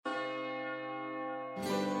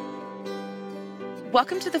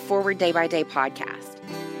Welcome to the Forward Day by Day podcast,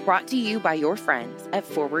 brought to you by your friends at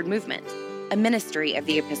Forward Movement, a ministry of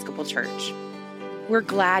the Episcopal Church. We're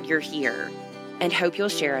glad you're here and hope you'll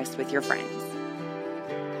share us with your friends.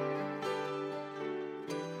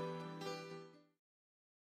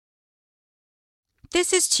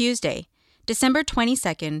 This is Tuesday, December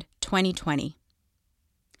 22nd, 2020.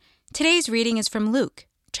 Today's reading is from Luke,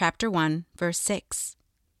 chapter 1, verse 6.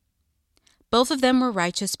 Both of them were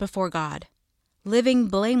righteous before God, living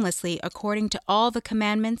blamelessly according to all the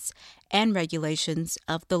commandments and regulations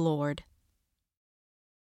of the Lord.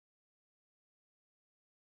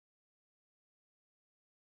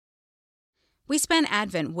 We spent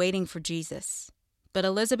Advent waiting for Jesus, but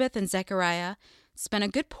Elizabeth and Zechariah spent a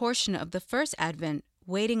good portion of the first Advent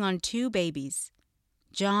waiting on two babies,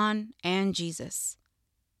 John and Jesus.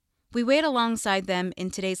 We wait alongside them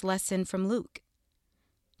in today's lesson from Luke.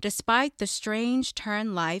 Despite the strange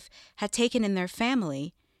turn life had taken in their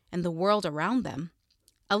family and the world around them,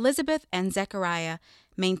 Elizabeth and Zechariah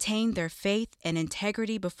maintained their faith and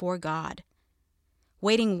integrity before God.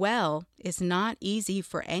 Waiting well is not easy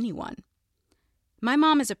for anyone. My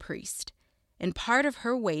mom is a priest, and part of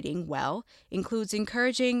her waiting well includes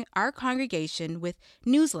encouraging our congregation with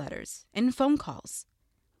newsletters and phone calls.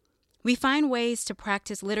 We find ways to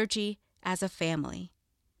practice liturgy as a family.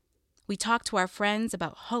 We talk to our friends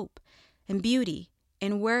about hope and beauty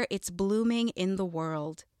and where it's blooming in the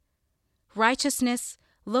world. Righteousness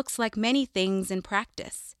looks like many things in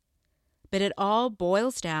practice, but it all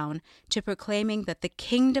boils down to proclaiming that the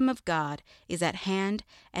kingdom of God is at hand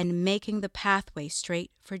and making the pathway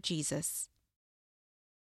straight for Jesus.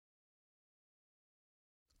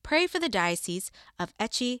 Pray for the Diocese of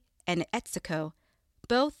Echi and Etsiko,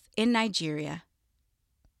 both in Nigeria.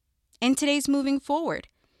 In today's Moving Forward,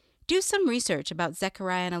 do some research about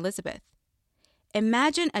Zechariah and Elizabeth.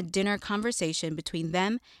 Imagine a dinner conversation between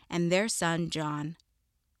them and their son, John.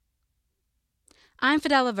 I'm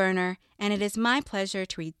Fidela Werner, and it is my pleasure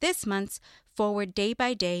to read this month's Forward Day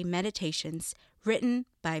by Day Meditations, written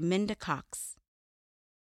by Minda Cox.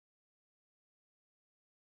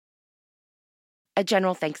 A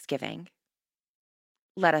general thanksgiving.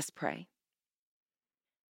 Let us pray.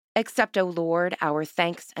 Accept, O Lord, our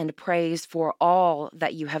thanks and praise for all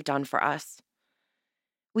that you have done for us.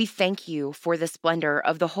 We thank you for the splendor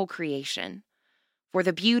of the whole creation, for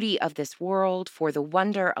the beauty of this world, for the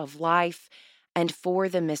wonder of life, and for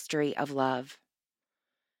the mystery of love.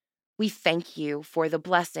 We thank you for the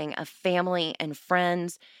blessing of family and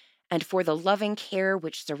friends, and for the loving care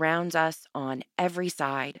which surrounds us on every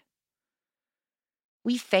side.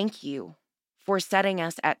 We thank you for setting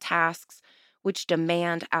us at tasks which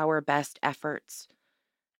demand our best efforts,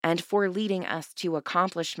 and for leading us to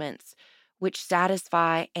accomplishments which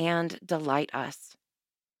satisfy and delight us.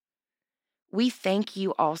 We thank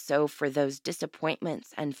you also for those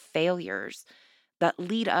disappointments and failures that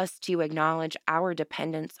lead us to acknowledge our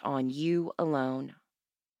dependence on you alone.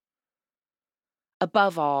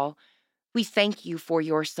 Above all, we thank you for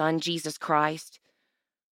your Son, Jesus Christ,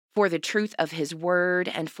 for the truth of his word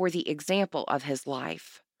and for the example of his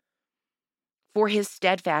life, for his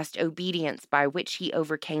steadfast obedience by which he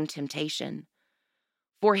overcame temptation,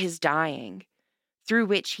 for his dying, through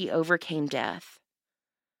which he overcame death,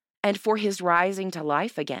 and for his rising to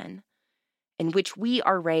life again, in which we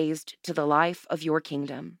are raised to the life of your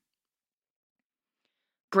kingdom.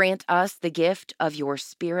 Grant us the gift of your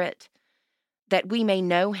Spirit, that we may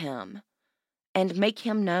know him and make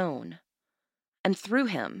him known, and through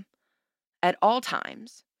him, at all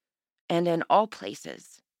times and in all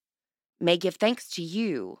places, may give thanks to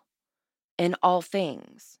you in all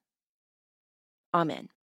things. Amen.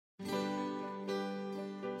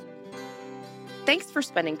 Thanks for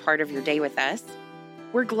spending part of your day with us.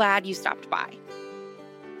 We're glad you stopped by.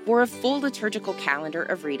 For a full liturgical calendar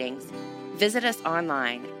of readings, visit us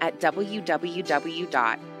online at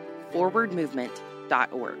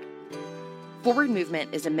www.forwardmovement.org. Forward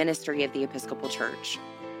Movement is a ministry of the Episcopal Church.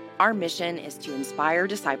 Our mission is to inspire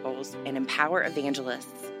disciples and empower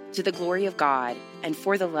evangelists to the glory of God and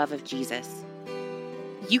for the love of Jesus.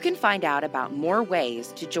 You can find out about more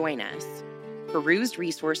ways to join us, peruse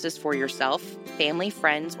resources for yourself, family,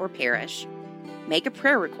 friends, or parish, make a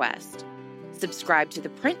prayer request, subscribe to the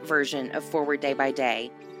print version of Forward Day by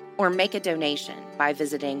Day, or make a donation by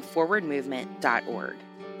visiting forwardmovement.org.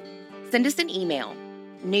 Send us an email,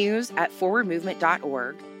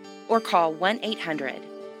 news@forwardmovement.org, or call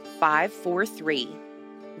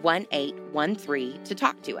 1-800-543-1813 to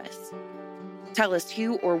talk to us. Tell us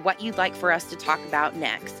who or what you'd like for us to talk about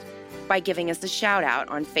next by giving us a shout out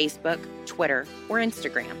on Facebook, Twitter, or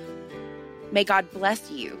Instagram. May God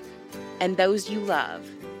bless you and those you love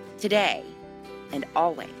today and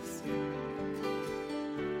always.